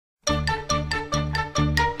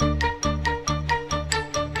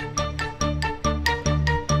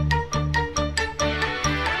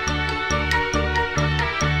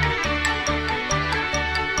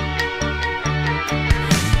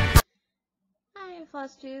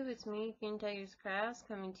FlossTube, it's me, Green Tigers Crafts,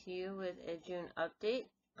 coming to you with a June update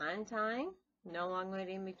on time. No long wait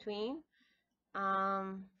in between.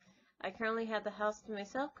 I currently have the house to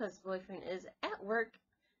myself because boyfriend is at work,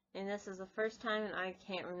 and this is the first time and I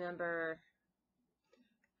can't remember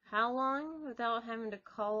how long without having to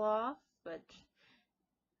call off. But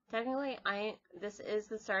technically, this is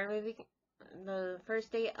the start of the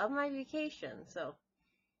first day of my vacation, so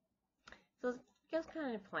it's just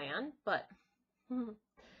kind of planned, but.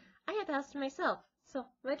 I had the house to myself, so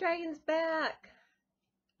my dragon's back,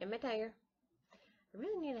 and my tiger. I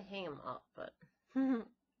really need to hang him up, but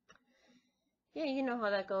yeah, you know how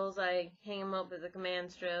that goes. I hang him up with the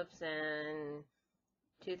command strips, and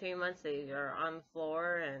 2-3 months they are on the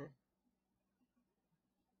floor, and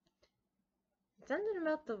something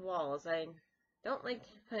about the walls. I don't like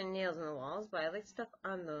putting nails in the walls, but I like stuff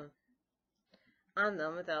on them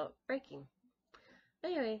without breaking.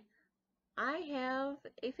 But anyway. I have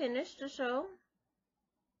a finish to show,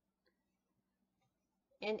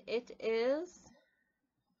 and it is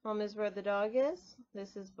Home is Where the Dog Is.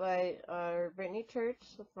 This is by Brittany Church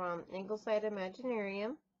from Ingleside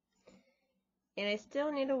Imaginarium, and I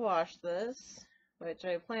still need to wash this, which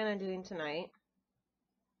I plan on doing tonight,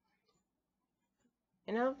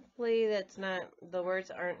 and hopefully the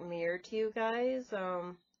words aren't mirrored to you guys,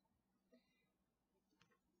 but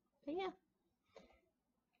yeah.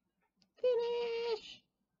 Finish!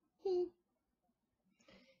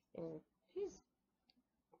 And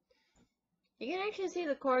you can actually see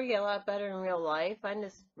the corgi a lot better in real life. I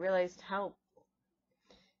just realized how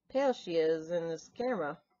pale she is in this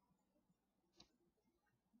camera.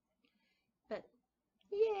 But,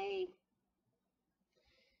 yay!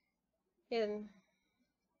 And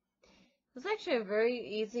it's actually a very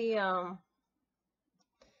easy,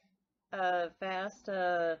 fast,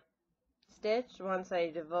 stitch once I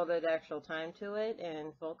devoted actual time to it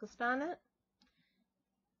and focused on it.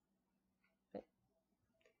 But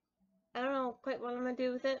I don't know quite what I'm going to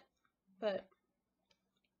do with it, but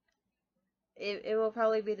it will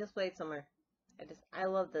probably be displayed somewhere. I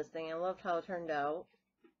love this thing. I loved how it turned out.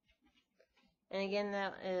 And again,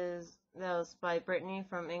 that was by Brittany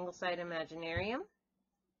from Ingleside Imaginarium.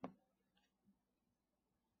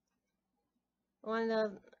 When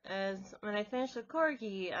I finished the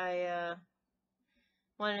corgi, I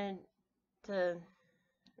wanted to,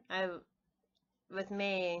 with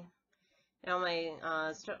May, my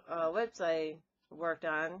website worked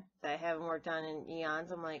on, that I haven't worked on in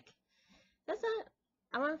eons, I'm like,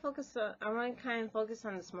 I want to kind of focus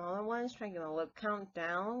on the smaller ones, trying to get my web count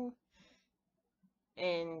down,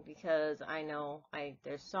 and because I know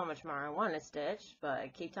there's so much more I want to stitch, but I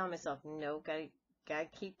keep telling myself, no, gotta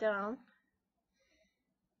keep down.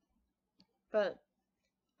 But,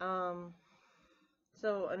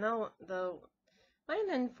 so now what I've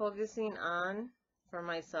been focusing on for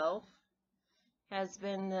myself has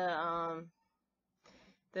been the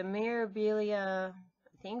Mirabilia,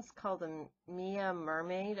 I think it's called the Mia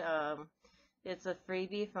Mermaid. It's a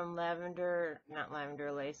freebie from not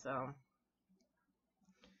Lavender Lace,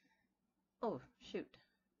 oh shoot.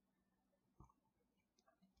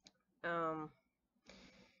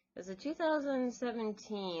 It's a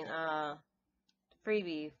 2017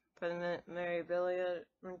 freebie for the Mirabilia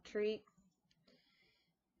retreat.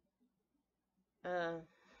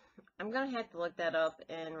 I'm gonna have to look that up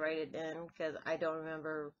and write it in because I don't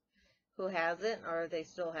remember who has it or if they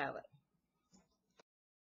still have it.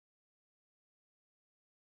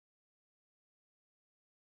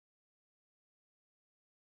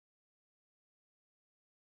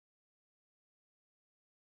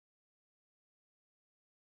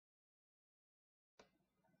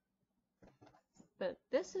 But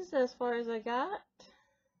this is as far as I got.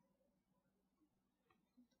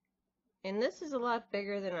 And this is a lot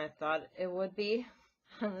bigger than I thought it would be,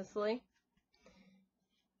 honestly.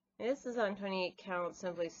 This is on 28 count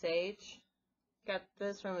Simply Sage. Got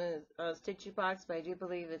this from a Stitchy box, but I do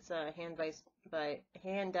believe it's hand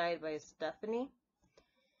dyed by Stephanie.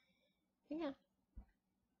 Yeah.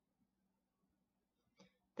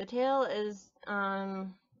 The tail is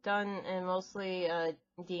done in mostly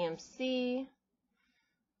DMC.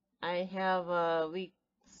 I have a weak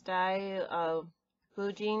style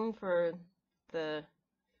Fujin for the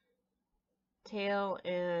tail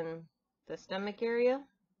and the stomach area.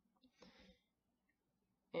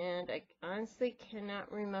 And I honestly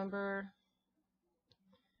cannot remember.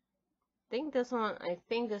 I think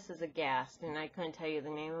this is a Gast, and I couldn't tell you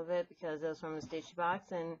the name of it because it was from a Stitchy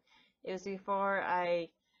box, and it was before I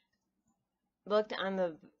looked on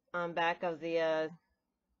the back of the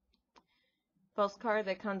postcard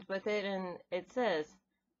that comes with it, and it says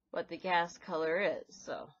what the gas color is,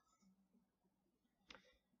 so.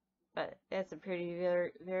 But it's a pretty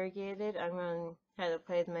variegated. I'm going to have to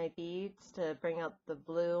play with my beads to bring out the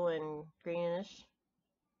blue and greenish.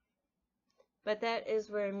 But that is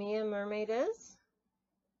where Mia Mermaid is.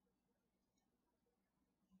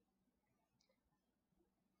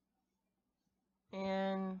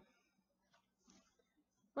 And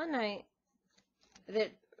one night,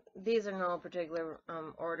 these are no particular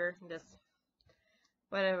order, just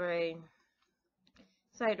whatever I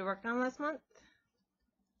decided to work on last month.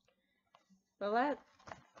 But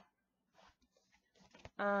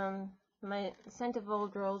my Scent of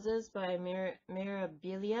Old Roses by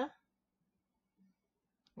Mirabilia.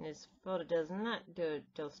 And this photo does not do it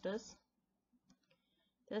justice.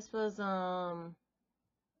 This was I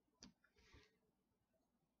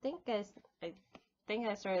think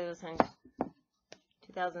I started this in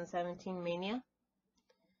 2017 Mania.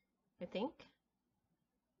 I think.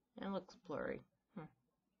 It looks blurry.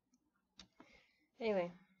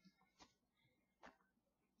 Anyway.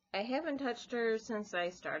 I haven't touched her since I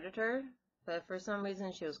started her, but for some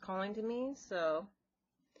reason she was calling to me, so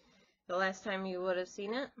the last time you would have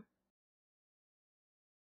seen it.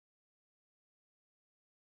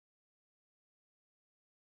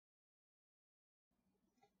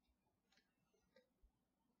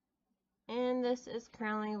 And this is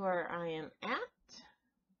currently where I am at.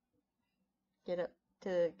 Get up to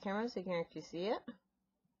the camera so you can actually see it.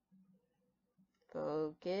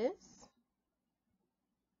 Focus.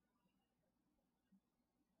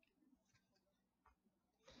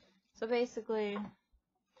 So basically,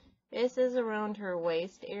 this is around her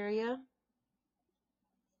waist area.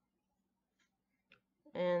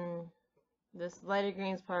 And this lighter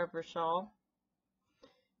green is part of her shawl.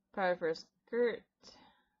 Part of her skirt.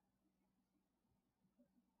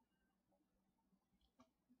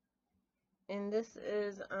 And this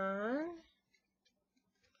is on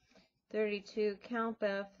 32 Count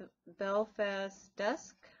Belfast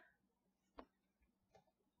Dusk.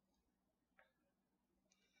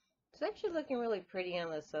 It's actually looking really pretty on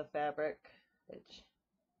this fabric, which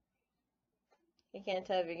I can't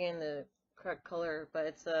tell if you're getting the correct color, but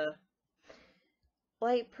it's a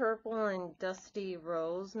light purple and dusty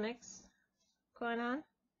rose mix going on.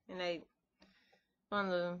 And one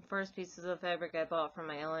of the first pieces of fabric I bought from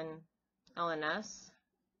my LNS,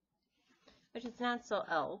 which is not so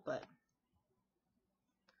L, but.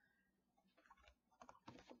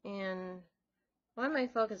 And one of my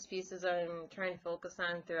focus pieces I'm trying to focus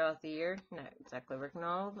on throughout the year, not exactly working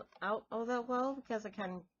out all that well, because I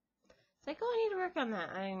kind of, it's like, oh, I need to work on that.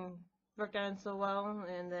 I worked on it so well,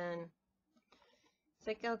 and then it's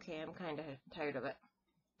like, okay, I'm kind of tired of it.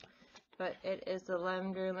 But it is the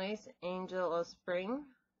Lavender Lace Angel of Spring.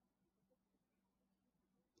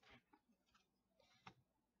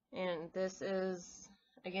 And this is,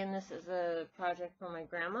 again, this is a project from my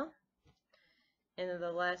grandma. And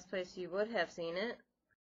the last place you would have seen it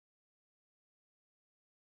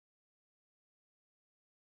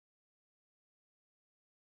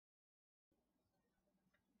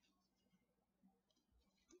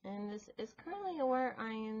and this is currently where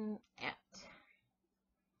I am at.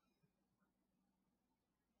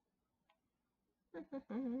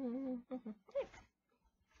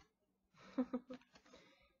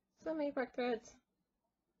 So many bark threads.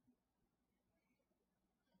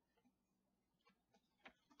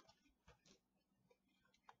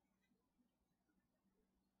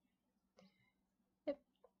 Yep,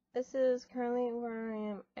 this is currently where I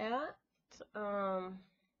am at.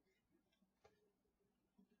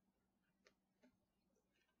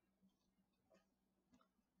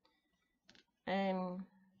 And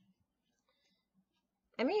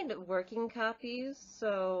I made working copies,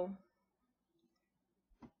 so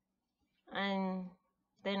and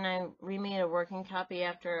then I remade a working copy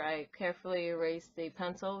after I carefully erased the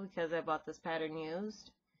pencil because I bought this pattern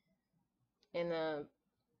used. And the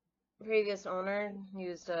previous owner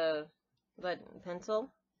used a lead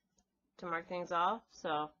pencil to mark things off,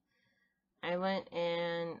 so I went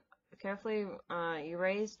and carefully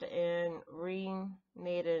erased and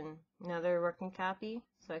remade another working copy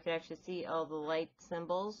so I could actually see all the light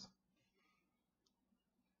symbols.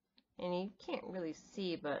 And you can't really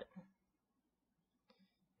see, but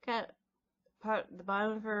got the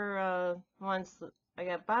bottom of her I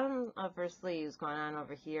got bottom of her sleeves going on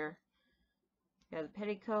over here. Got the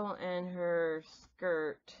petticoat and her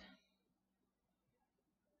skirt.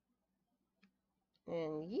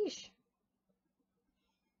 And yeesh.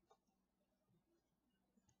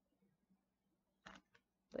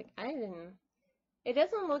 Like, it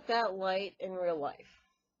doesn't look that light in real life.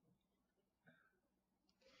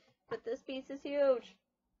 But this piece is huge.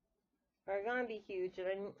 are gonna be huge, and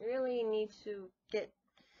I really need to get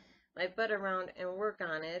my butt around and work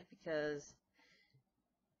on it because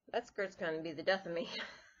that skirt's gonna be the death of me.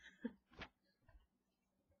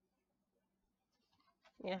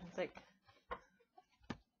 Yeah, it's like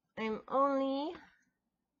I'm only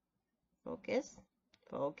focus.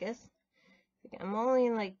 I'm only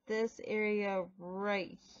in like this area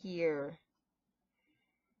right here.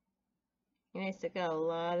 And I still got a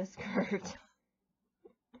lot of skirt.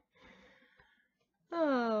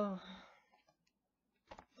 Oh.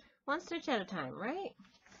 One stitch at a time, right?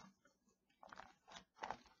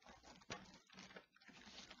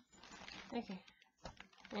 Okay.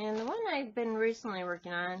 And the one I've been recently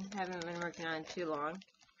working on, haven't been working on too long.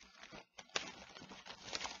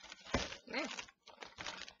 Yeah.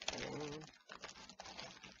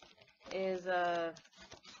 Is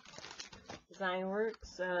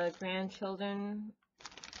Designworks, Grandchildren.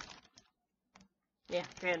 Yeah,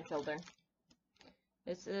 Grandchildren.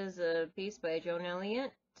 This is a piece by Joan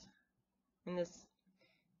Elliott, and this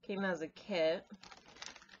came as a kit.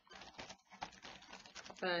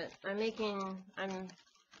 But I'm making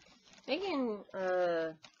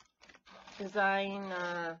design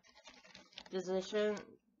decisions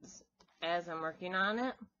as I'm working on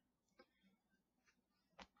it.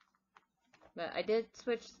 But I did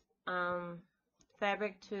switch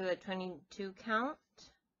fabric to a 22 count.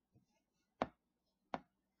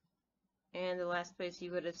 And the last place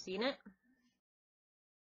you would have seen it.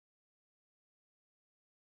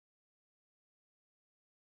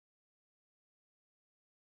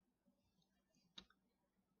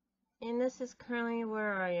 And this is currently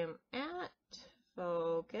where I am at.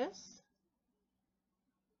 Focus.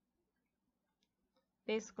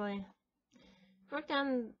 Basically, worked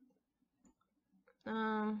on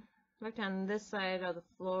this side of the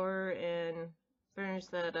floor and finished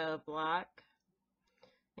that block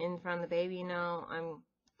in front of the baby. Now I'm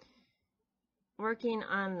working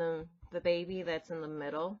on the baby that's in the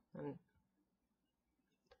middle,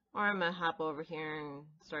 or I'm gonna hop over here and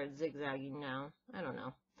start zigzagging now. I don't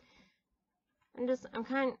know. I'm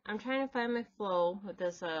trying to find my flow with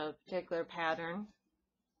this particular pattern,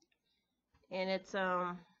 and it's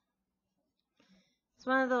one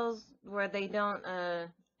of those where they don't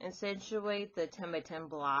accentuate the 10 by 10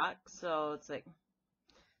 block, so it's like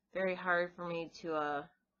very hard for me to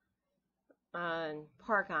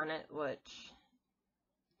park on it, which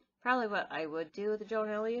probably what I would do with the Joan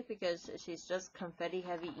Elliott because she's just confetti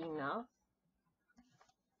heavy enough.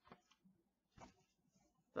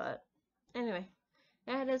 But anyway,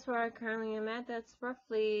 that is where I currently am at. That's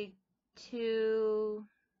roughly 2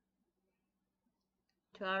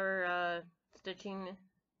 hour stitching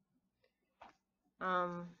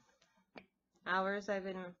hours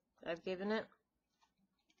I've given it.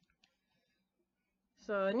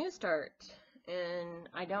 So a new start, and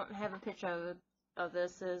I don't have a picture of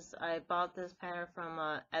this. I bought this pattern from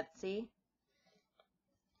Etsy,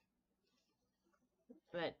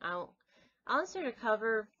 but I'll insert a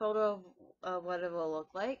cover photo of what it will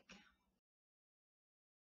look like.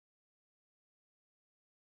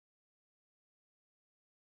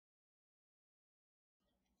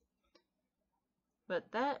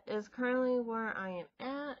 But that is currently where I am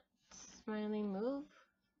at. Smiley move.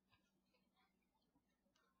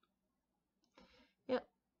 Yep.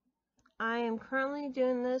 I am currently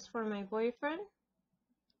doing this for my boyfriend.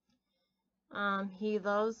 He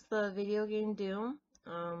loves the video game Doom.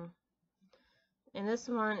 And this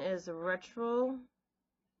one is retro.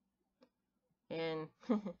 And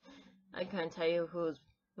I can't tell you who's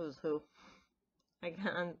who. I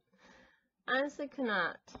honestly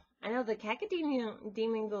cannot. I know the Cacodemon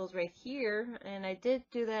demon goes right here, and I did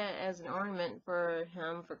do that as an ornament for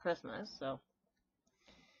him for Christmas, so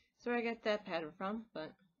that's where I got that pattern from,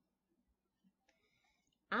 but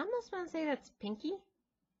I almost want to say that's Pinky. I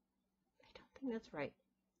don't think that's right.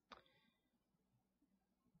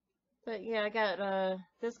 But yeah, I got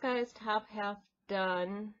this guy's top half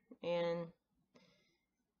done, and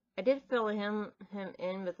I did fill him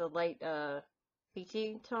in with a light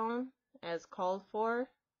peachy tone as called for.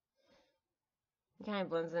 It kind of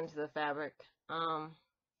blends into the fabric. I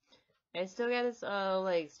still got his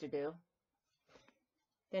legs to do.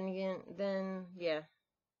 Yeah.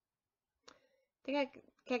 I got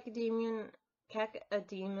Cacodemon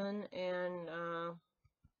and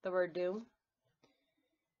the word Doom.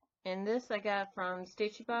 And this I got from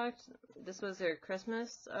Stitchy Box. This was their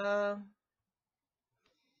Christmas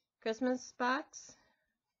box.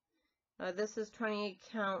 This is 28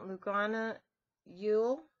 count Lugana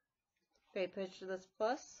Yule. Okay, picture this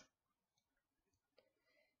plus.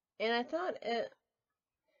 And I thought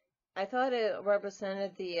I thought it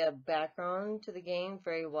represented the background to the game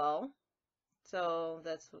very well. So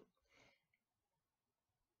that's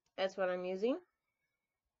what I'm using.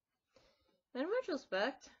 In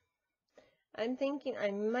retrospect, I'm thinking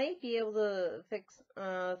I might be able to fit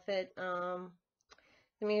the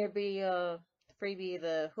me to be freebie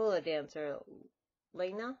the hula dancer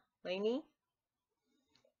Lainey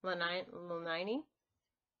Lanini.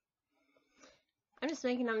 I'm just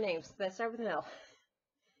making up names that start with an L.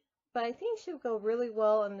 But I think she'll go really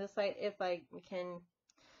well on this site if I can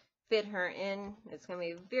fit her in. It's gonna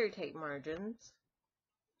be very tight margins.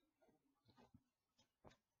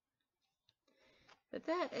 But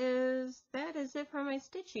that is it for my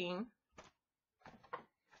stitching.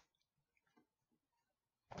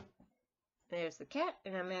 There's the cat,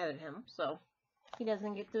 and I'm mad at him, so he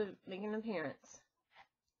doesn't get to make an appearance.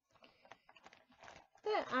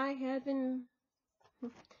 That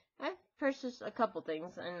I've purchased a couple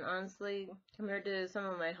things, and honestly, compared to some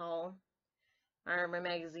of my my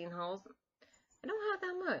magazine hauls, I don't have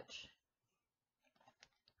that much.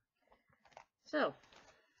 So,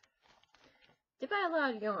 did buy a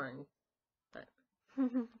lot of yarn, but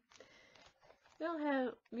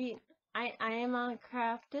I am a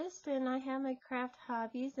craftist, and I have my craft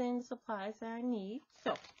hobbies and supplies that I need.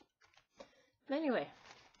 So, but anyway,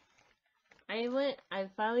 I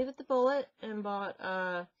finally bit the bullet and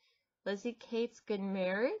bought Lizzie Kate's Good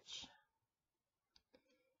Marriage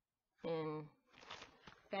and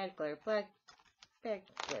bad glare.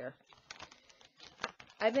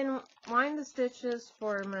 I've been wanting the stitches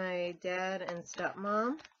for my dad and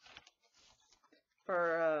stepmom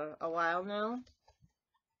for a while now.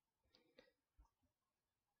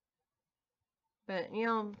 But,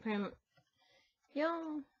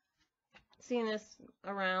 seeing this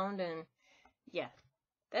around, and yeah,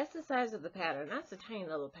 that's the size of the pattern. That's a tiny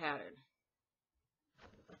little pattern.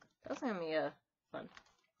 That's gonna be fun.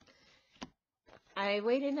 I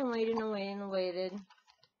waited and waited and waited and waited.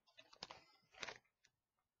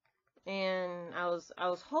 And I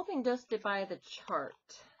was hoping just to buy the chart.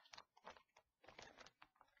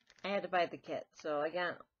 I had to buy the kit, so I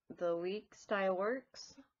got the Week Style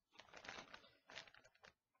Works.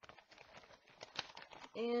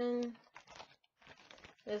 And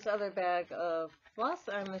this other bag of floss,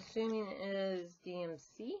 I'm assuming is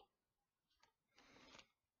DMC.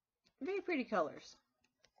 Very pretty colors.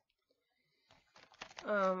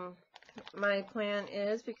 My plan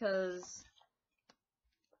is, because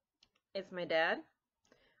it's my dad,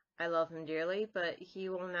 I love him dearly, but he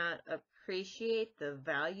will not appreciate the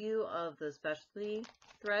value of the specialty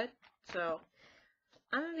thread. So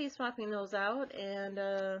I'm going to be swapping those out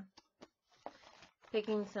and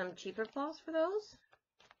picking some cheaper floss for those.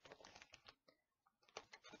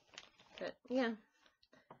 But yeah,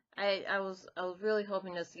 I was really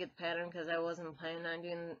hoping just to get the pattern, because I wasn't planning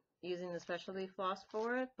on using the specialty floss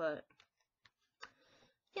for it, but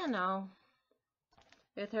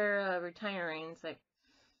with her retiring, it's like,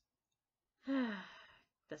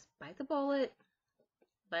 just bite the bullet,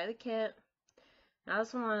 buy the kit. I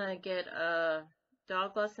also want to get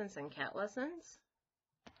dog lessons and cat lessons.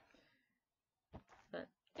 But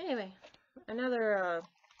anyway, another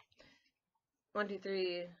 1, 2,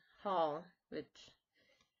 3 haul, which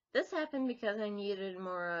this happened because I needed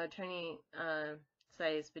more tiny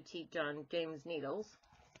size petite John James needles.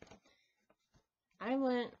 I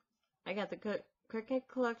got the Cricut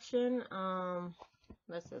collection.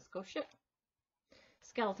 Let's just go ship.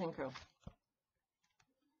 Skeleton Crew.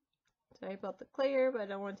 Sorry about the clear, but I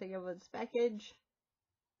don't want to take over this package.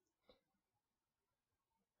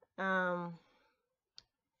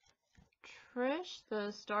 Trish,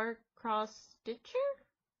 the Star-Crossed Stitcher?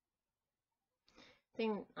 I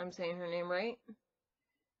think I'm saying her name right.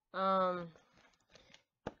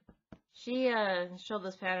 She showed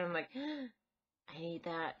this pattern. I'm like, I need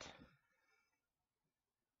that.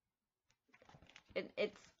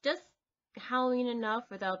 It's just Halloween enough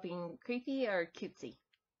without being creepy or cutesy.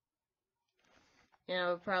 And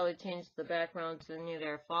I would probably change the background to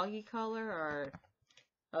either a foggy color or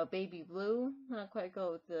a baby blue. Not quite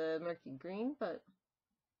go with the murky green, but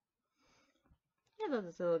I love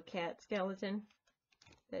this little cat skeleton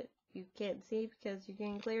that you can't see because you're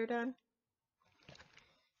getting glared on.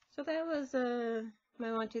 So that was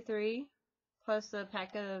my 1, 2, 3, plus a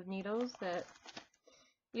packet of needles that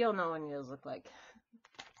you'll know what needles look like.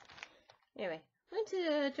 Anyway, went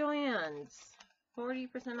to Joann's,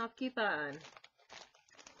 40% off coupon.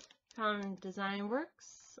 Found Design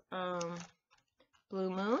Works, Blue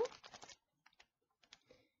Moon,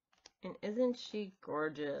 and isn't she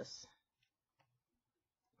gorgeous?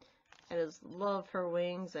 I just love her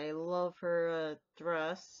wings. I love her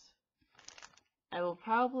dress. I will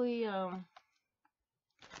probably,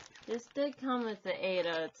 this did come with the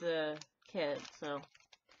Ada, it's a kit, so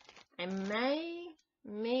I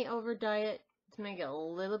may over dye it to make it a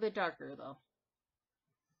little bit darker though.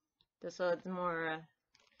 Just so it's more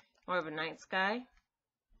of a night sky.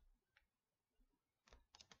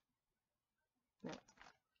 No.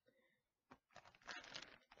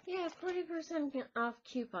 Yeah, 40% off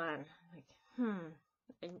coupon. Like,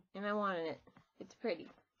 and I wanted it. It's pretty.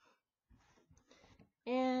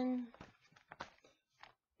 And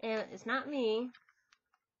it's not me,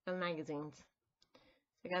 the magazines.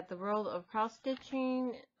 I got the World of Cross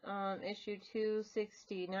Stitching, issue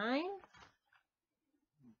 269.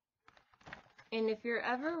 And if you're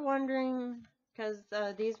ever wondering, because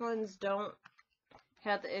these ones don't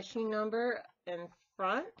have the issue number in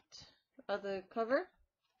front of the cover,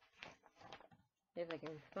 if I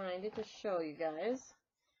can find it to show you guys.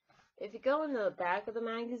 If you go in the back of the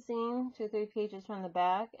magazine, 2-3 pages from the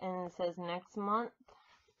back, and it says next month,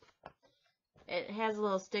 it has a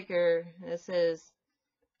little sticker that says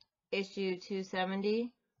issue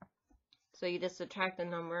 270. So you just subtract the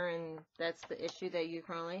number, and that's the issue that you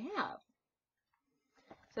currently have.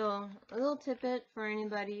 So a little tidbit for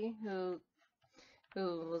anybody who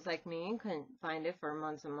was like me and couldn't find it for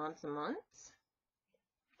months and months and months.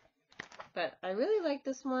 But I really like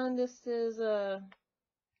this one. This is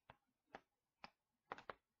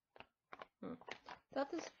thought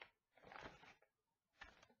this.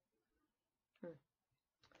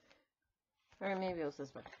 Or maybe it was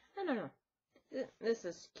this one. I don't know. This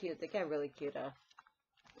is cute. They got really cute.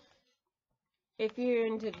 If you're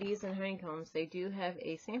into bees and honeycombs, they do have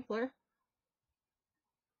a sampler.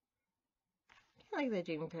 I like the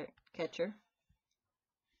dream catcher.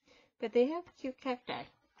 But they have cute cacti.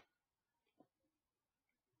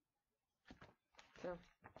 So,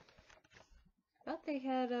 thought they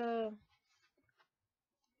had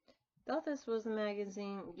thought this was a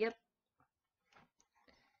magazine. Yep.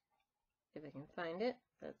 If I can find it.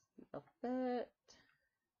 That's the alphabet.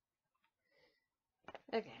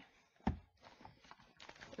 Okay.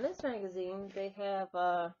 In this magazine, they have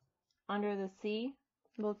Under the Sea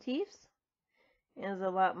motifs. And there's a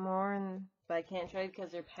lot more, but I can't show you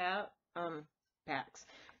because they're packs.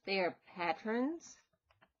 They are patterns.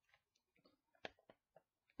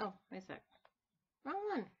 Oh, wait a sec. Wrong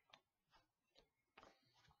one.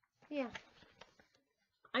 Yeah.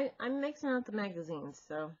 I'm mixing out the magazines,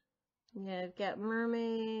 so yeah, you've got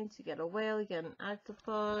mermaids, you got a whale, you got an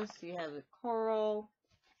octopus, you have a coral,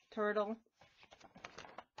 turtle.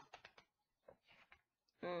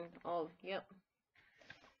 Oh, yep.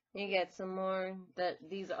 You get some more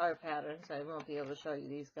these are patterns. I won't be able to show you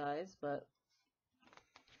these guys, but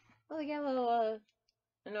oh, they got a little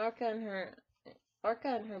an orca and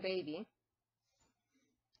her baby.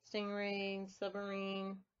 Stingray,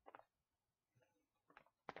 submarine.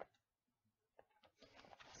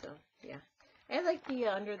 So yeah, I like the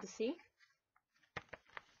Under the Sea.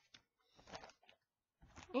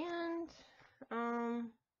 And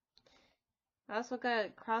I also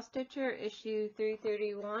got Cross Stitcher issue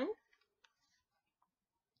 331.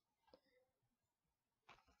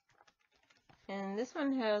 And this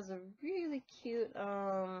one has a really cute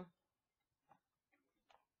both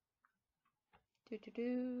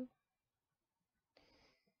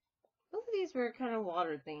of these were kind of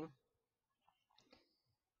water themed.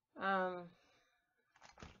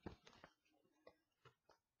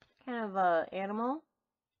 Kind of a animal,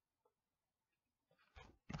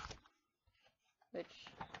 which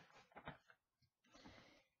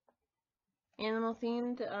animal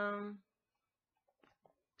themed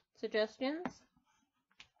suggestions.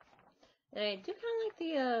 And I do kind of like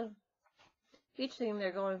the beach theme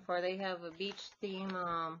they're going for. They have a beach theme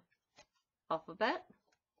alphabet.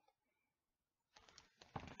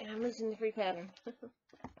 And I'm using the free pattern.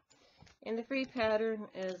 And the free pattern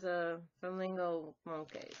is Flamingo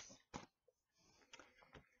Monkeys.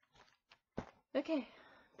 Okay,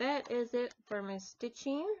 that is it for my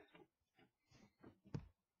stitching.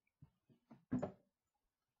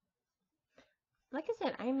 Like I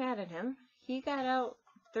said, I'm mad at him. He got out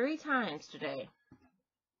 3 times today.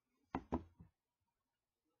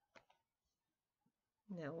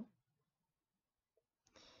 No.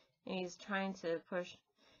 And he's trying to push.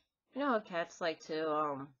 You know how cats like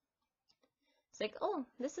to, it's like, oh,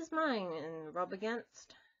 this is mine, and rub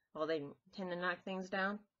against. Well, they tend to knock things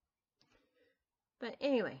down. But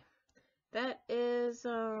anyway, that is,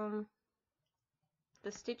 the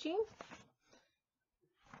stitching.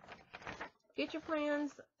 Future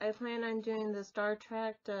plans, I plan on doing the Star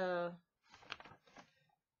Trek,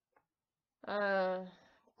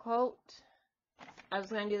 quote I was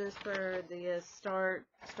gonna do this for the Star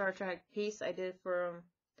Trek piece I did for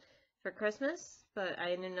Christmas, but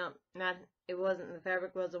I ended up not. It wasn't, the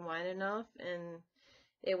fabric wasn't wide enough, and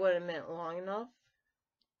it wouldn't have been long enough.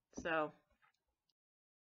 So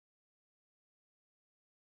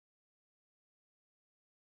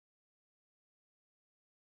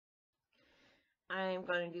I'm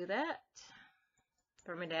going to do that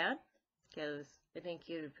for my dad, because I think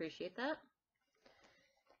he'd appreciate that.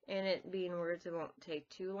 And it being words, it won't take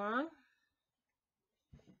too long.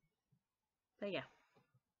 But yeah.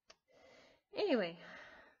 Anyway.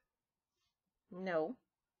 No.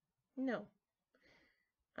 No.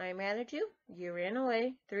 I'm mad at you. You ran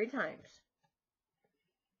away 3 times.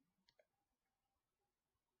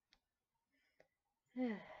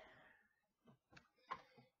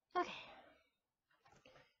 Okay.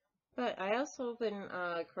 But I also been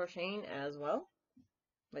crocheting as well,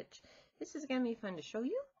 which this is gonna be fun to show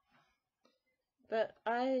you. But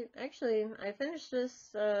I finished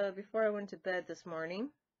this before I went to bed this morning.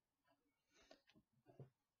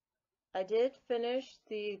 I did finish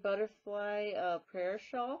the butterfly prayer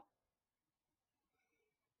shawl,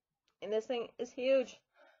 and this thing is huge.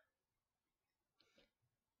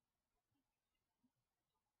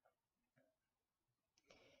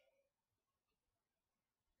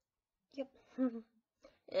 Yep.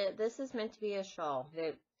 This is meant to be a shawl.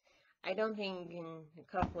 I don't think you can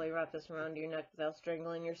comfortably wrap this around your neck without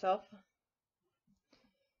strangling yourself.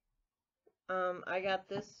 I got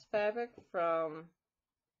this fabric from...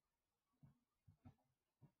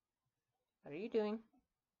 What are you doing?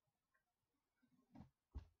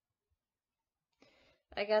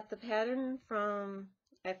 I got the pattern from...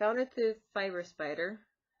 I found it through Fiber Spider,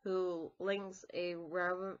 who links a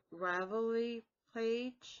Ravelry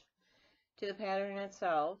page to the pattern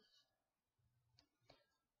itself.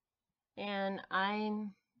 And I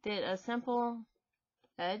did a simple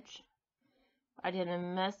edge. I did a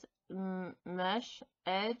mesh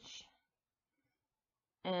edge,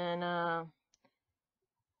 and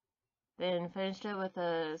then finished it with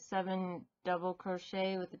a 7 double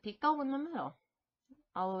crochet with a picot in the middle,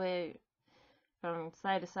 all the way from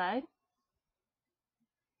side to side.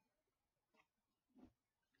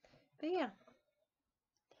 But yeah,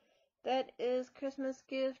 that is Christmas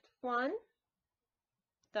gift 1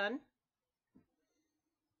 done.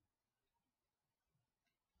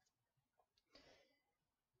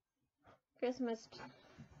 Christmas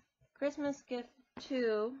gift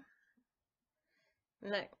 2.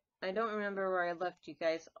 I don't remember where I left you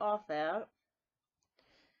guys off at,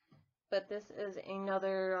 but this is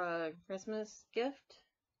another Christmas gift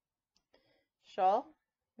shawl.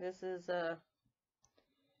 This is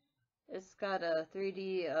it's got a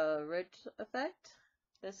 3D rich effect.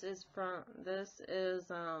 This is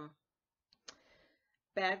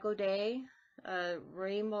Bag O' Day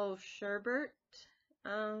Rainbow Sherbet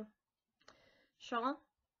shawl.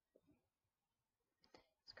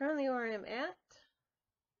 It's currently where I'm at.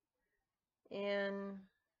 And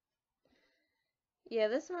yeah,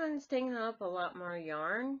 this one's taking up a lot more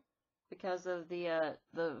yarn because of the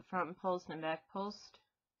front post and back post.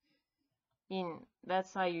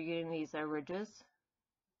 That's how you're getting these ridges.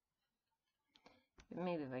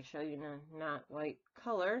 Maybe if I show you in a not white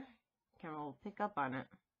color, camera will pick up on it.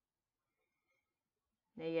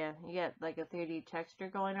 Yeah, you get like a 3D texture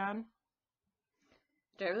going on.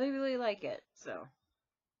 I really like it, so.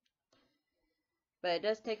 But it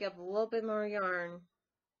does take up a little bit more yarn.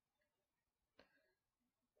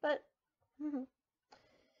 But you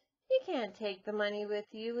can't take the money with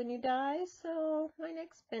you when you die, so why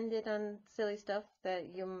not spend it on silly stuff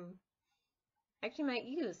that you actually might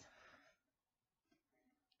use?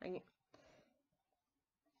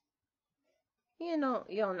 You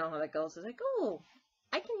all know how that goes. It's like, oh,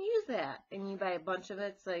 I can use that, and you buy a bunch of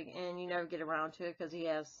it. It's like, and you never get around to it because he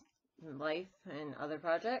has life and other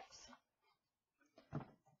projects.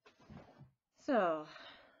 So,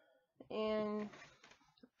 and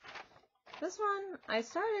this one, I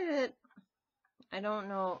started it. I don't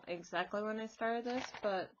know exactly when I started this,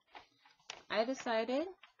 but I decided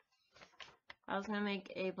I was gonna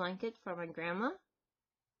make a blanket for my grandma.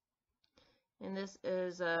 And this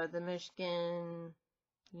is the Michigan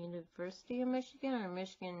University of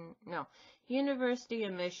Michigan, or University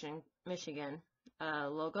of Michigan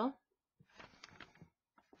logo,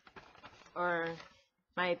 or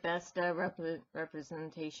my best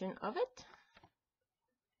representation of it.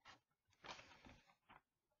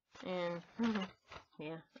 And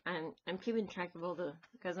yeah, I'm keeping track of all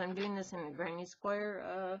because I'm doing this in a granny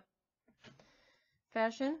square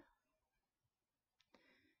fashion.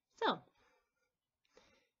 So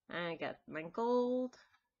I got my gold,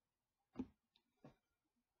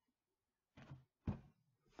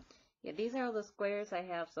 Yeah, these are all the squares I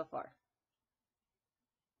have so far.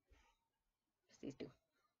 Just these two.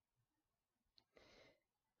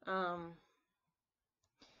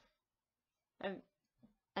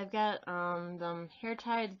 I've got them hair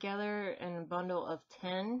tied together in a bundle of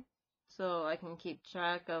 10, so I can keep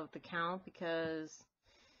track of the count, because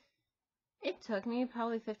it took me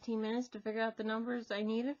probably 15 minutes to figure out the numbers I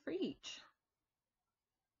needed for each.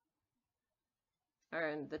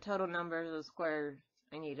 Or the total numbers of squares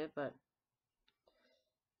I needed, but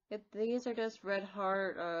these are just Red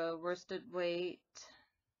Heart worsted weight.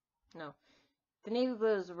 No, the navy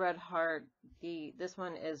blue is Red Heart. This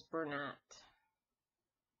one is Bernat.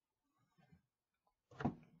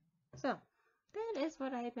 So that is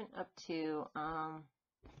what I've been up to.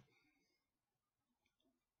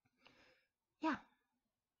 Yeah.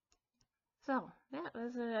 So that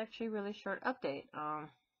was actually a really short update. I'm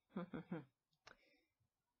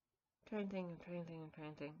trying to think.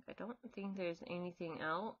 I don't think there's anything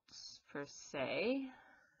else per se.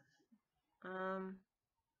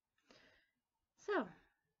 So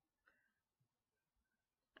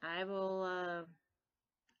I will.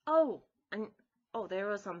 Oh, there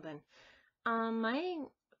was something. My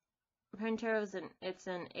printer it's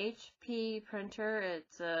an HP printer.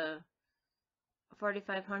 It's a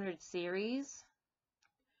 4500 series.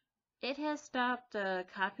 It has stopped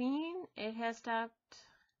copying. It has stopped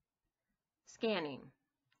scanning.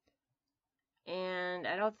 And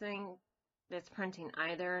I don't think it's printing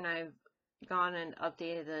either. And I've gone and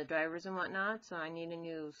updated the drivers and whatnot. So I need a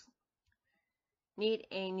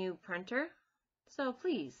new printer. So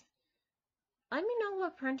please, let me know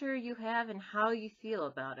what printer you have and how you feel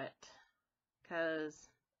about it. Because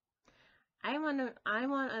I want a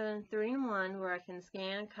 3-in-1 where I can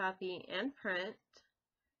scan, copy, and print.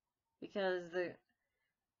 Because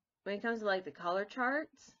when it comes to like the color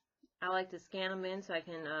charts, I like to scan them in so I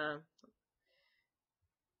can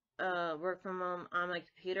work from them on my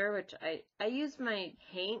computer. Which I use my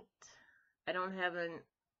Paint. I don't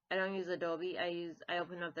use Adobe. I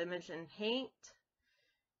open up the image in Paint,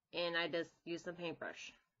 and I just use the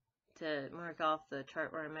paintbrush to mark off the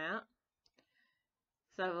chart where I'm at.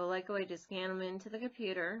 So I would like a way to scan them into the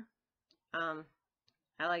computer. I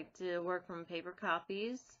like to work from paper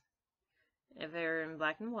copies if they're in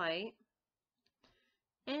black and white,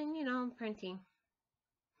 and printing.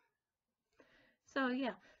 So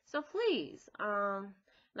yeah, so please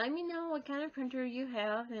let me know what kind of printer you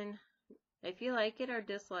have, and if you like it or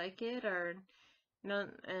dislike it, or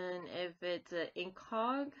and if it's an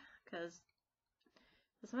Incog, because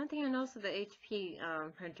that's one thing I noticed with the HP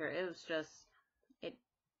printer. It was just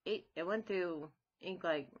it went through ink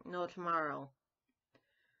like no tomorrow.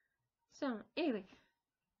 So anyway,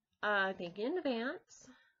 thank you in advance,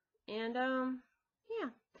 and yeah,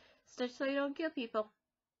 stitch so you don't kill people.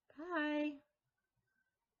 Bye.